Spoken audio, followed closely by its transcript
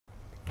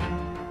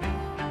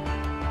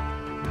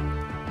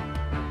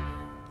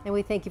And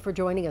we thank you for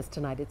joining us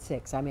tonight at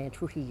 6. I'm Ann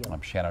Trujillo.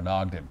 I'm Shannon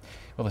Ogden.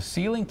 Well, the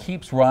ceiling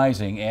keeps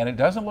rising, and it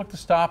doesn't look to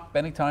stop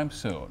anytime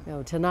soon.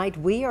 No, tonight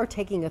we are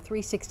taking a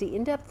 360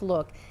 in-depth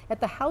look at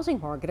the housing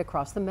market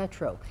across the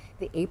metro.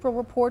 The April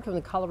report from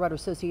the Colorado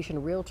Association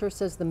of Realtors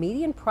says the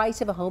median price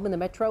of a home in the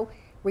metro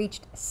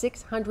reached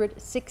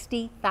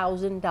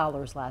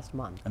 $660,000 last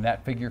month. And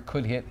that figure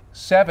could hit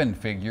 7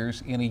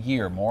 figures in a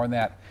year. More on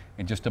that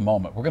in just a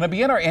moment. We're going to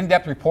begin our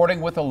in-depth reporting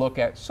with a look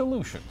at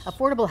solutions.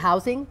 Affordable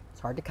housing, it's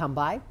hard to come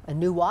by. A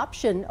new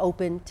option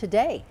opened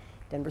today.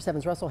 Denver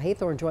 7's Russell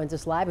Haythorne joins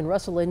us live. And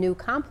Russell, a new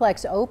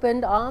complex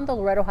opened on the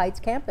Loretto Heights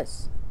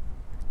campus.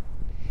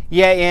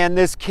 Yeah, and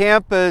this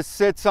campus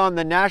sits on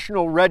the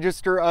National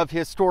Register of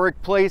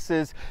Historic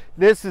Places.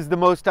 This is the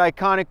most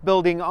iconic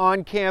building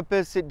on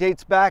campus. It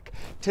dates back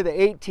to the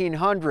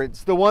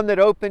 1800s. The one that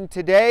opened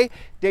today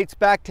dates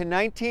back to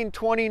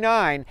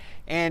 1929,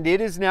 and it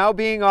is now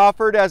being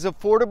offered as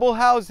affordable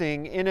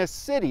housing in a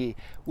city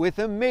with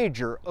a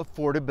major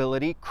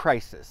affordability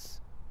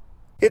crisis.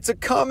 It's a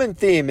common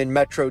theme in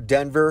Metro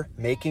Denver,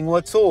 making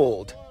what's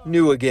old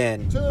new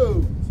again.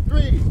 2,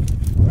 3.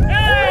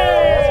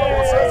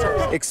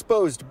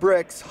 Exposed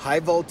bricks, high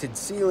vaulted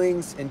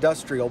ceilings,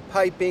 industrial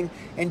piping,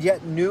 and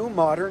yet new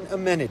modern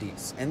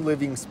amenities and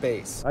living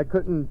space. I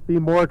couldn't be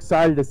more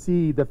excited to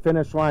see the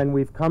finish line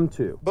we've come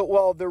to. But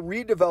while the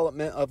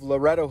redevelopment of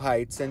Loretto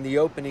Heights and the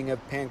opening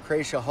of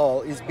Pancratia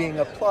Hall is being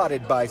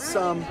applauded by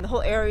some, the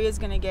whole area is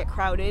going to get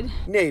crowded.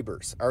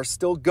 Neighbors are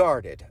still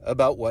guarded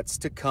about what's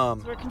to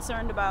come. We're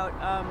concerned about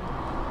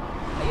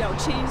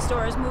chain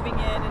stores moving in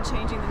and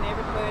changing the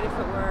neighborhood. If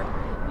it were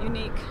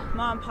unique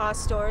mom and pop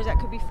stores, that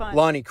could be fun.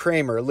 Lonnie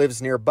Kramer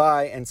lives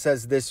nearby and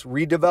says this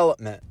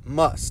redevelopment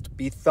must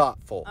be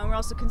thoughtful. We're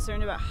also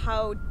concerned about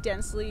how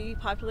densely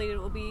populated it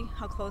will be,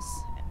 how close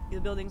the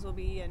buildings will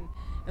be, and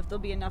if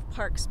there'll be enough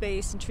park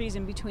space and trees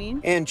in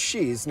between. And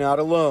she's not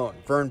alone.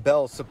 Vern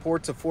Bell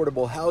supports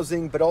affordable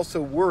housing, but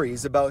also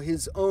worries about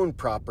his own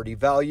property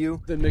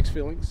value. The mixed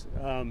feelings.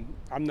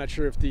 I'm not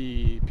sure if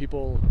the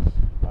people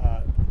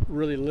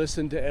really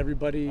listen to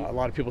everybody. A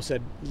lot of people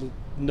said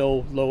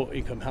no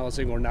low-income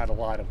housing or not a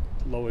lot of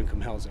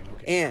low-income housing.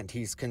 Okay. And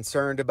he's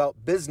concerned about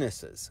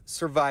businesses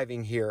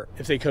surviving here.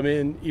 If they come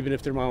in, even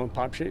if they're mom and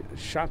pop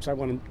shops, I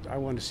want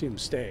to see them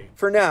stay.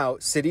 For now,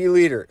 city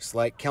leaders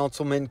like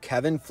Councilman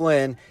Kevin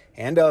Flynn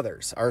and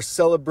others are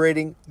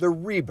celebrating the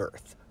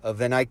rebirth of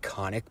an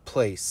iconic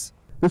place.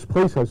 This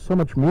place has so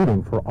much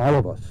meaning for all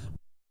of us.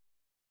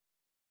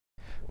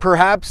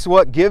 Perhaps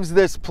what gives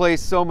this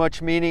place so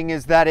much meaning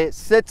is that it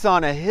sits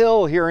on a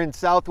hill here in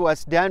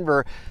southwest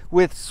Denver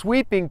with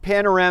sweeping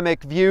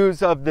panoramic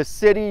views of the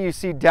city. You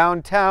see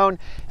downtown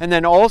and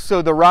then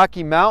also the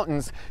Rocky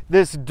Mountains.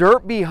 This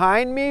dirt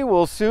behind me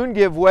will soon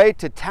give way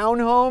to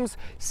townhomes,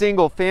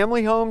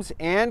 single-family homes,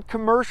 and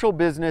commercial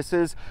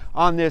businesses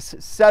on this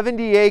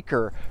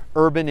 70-acre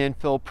urban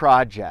infill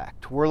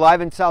project. We're live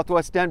in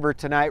southwest Denver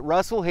tonight.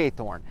 Russell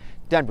Haythorne,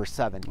 Denver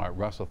 7. All right,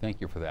 Russell, thank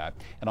you for that.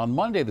 And on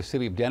Monday, the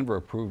city of Denver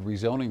approved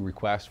rezoning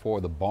requests for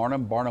the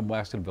Barnum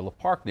West, and Villa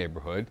Park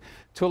neighborhood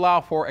to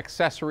allow for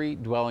accessory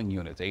dwelling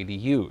units,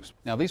 ADUs.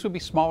 Now, these would be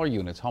smaller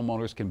units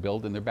homeowners can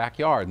build in their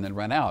backyard and then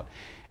rent out.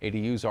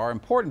 ADUs are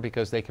important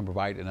because they can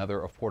provide another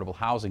affordable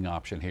housing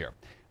option here.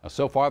 Now,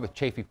 so far, the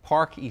Chafee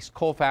Park, East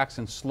Colfax,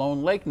 and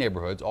Sloan Lake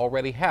neighborhoods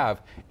already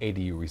have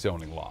ADU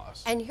rezoning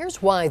laws. And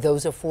here's why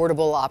those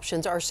affordable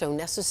options are so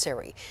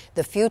necessary.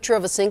 The future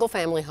of a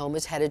single-family home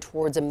is headed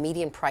towards a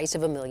median price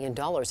of $1 million.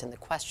 And the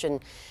question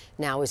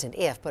now isn't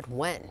if, but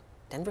when.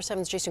 Denver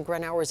 7's Jason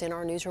Grenauer is in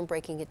our newsroom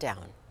breaking it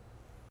down.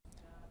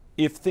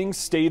 If things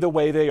stay the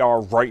way they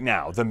are right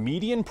now, the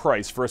median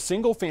price for a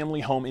single-family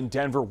home in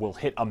Denver will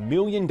hit $1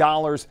 million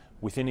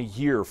within a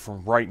year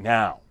from right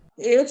now.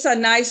 It's a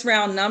nice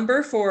round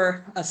number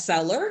for a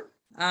seller,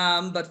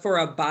 but for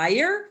a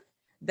buyer,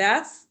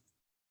 that's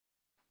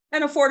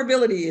an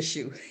affordability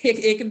issue.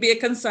 It can be a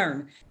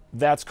concern.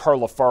 That's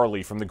Carla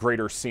Farley from the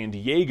Greater San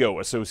Diego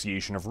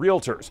Association of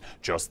Realtors.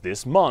 Just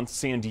this month,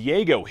 San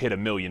Diego hit $1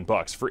 million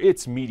for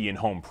its median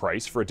home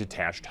price for a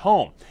detached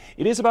home.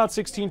 It is about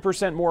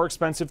 16% more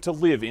expensive to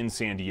live in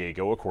San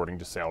Diego, according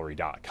to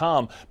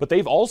Salary.com, but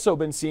they've also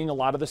been seeing a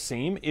lot of the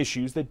same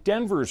issues that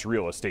Denver's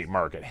real estate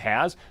market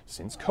has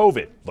since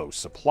COVID: low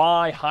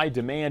supply, high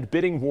demand,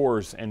 bidding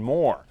wars, and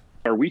more.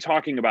 Are we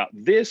talking about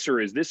this,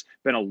 or has this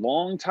been a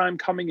long time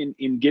coming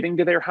in getting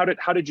to there? How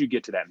did you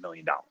get to that $1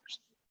 million?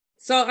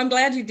 So I'm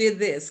glad you did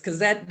this, because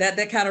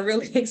that kind of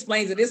really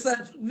explains it. It's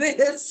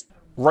this.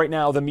 Right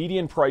now, the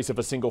median price of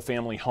a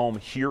single-family home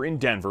here in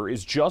Denver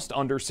is just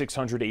under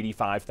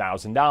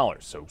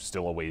 $685,000, so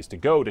still a ways to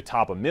go to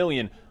top $1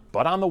 million,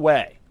 but on the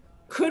way.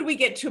 Could we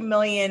get to $1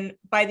 million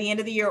by the end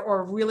of the year,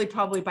 or really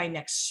probably by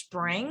next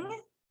spring?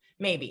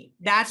 Maybe.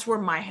 That's where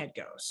my head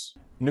goes.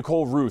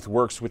 Nicole Ruth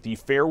works with the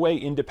Fairway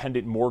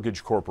Independent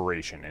Mortgage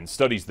Corporation and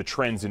studies the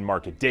trends in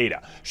market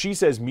data. She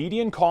says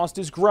median cost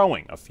is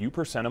growing a few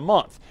percent a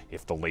month.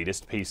 If the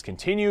latest pace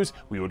continues,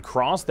 we would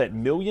cross that $1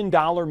 million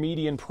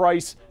median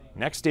price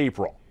next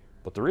April.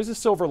 But there is a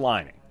silver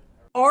lining.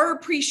 Our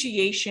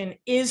appreciation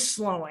is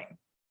slowing.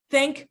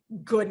 Thank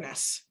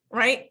goodness,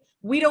 right?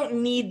 We don't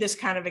need this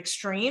kind of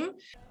extreme.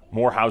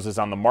 More houses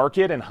on the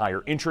market and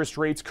higher interest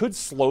rates could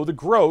slow the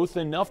growth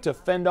enough to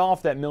fend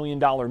off that $1 million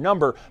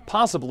number,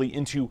 possibly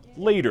into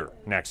later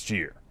next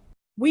year.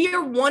 We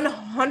are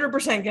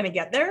 100% going to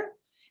get there.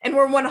 And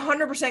we're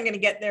 100% going to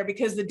get there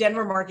because the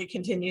Denver market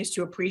continues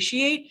to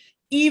appreciate,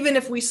 even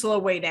if we slow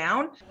way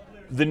down.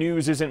 The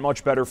news isn't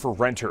much better for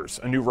renters.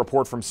 A new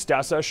report from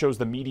Stessa shows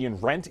the median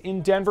rent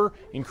in Denver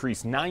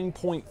increased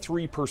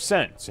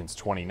 9.3% since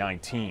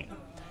 2019.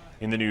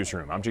 In the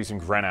newsroom, I'm Jason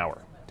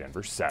Grenauer,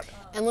 Denver 7.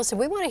 And listen,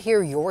 we want to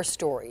hear your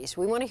stories.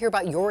 We want to hear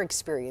about your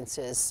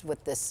experiences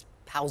with this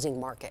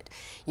housing market.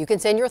 You can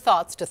send your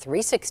thoughts to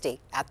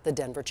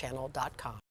 360@thedenverchannel.com.